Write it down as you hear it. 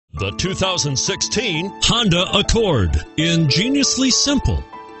The 2016 Honda Accord. Ingeniously simple,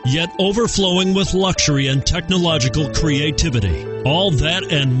 yet overflowing with luxury and technological creativity. All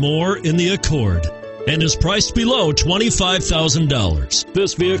that and more in the Accord, and is priced below $25,000.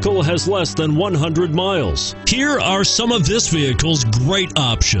 This vehicle has less than 100 miles. Here are some of this vehicle's great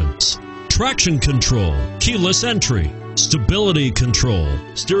options: traction control, keyless entry, stability control,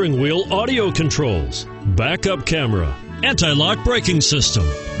 steering wheel audio controls, backup camera, anti-lock braking system,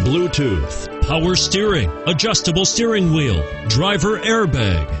 Bluetooth, power steering, adjustable steering wheel, driver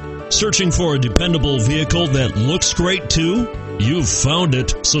airbag. Searching for a dependable vehicle that looks great too? You've found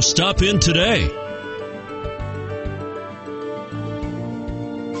it, so stop in today.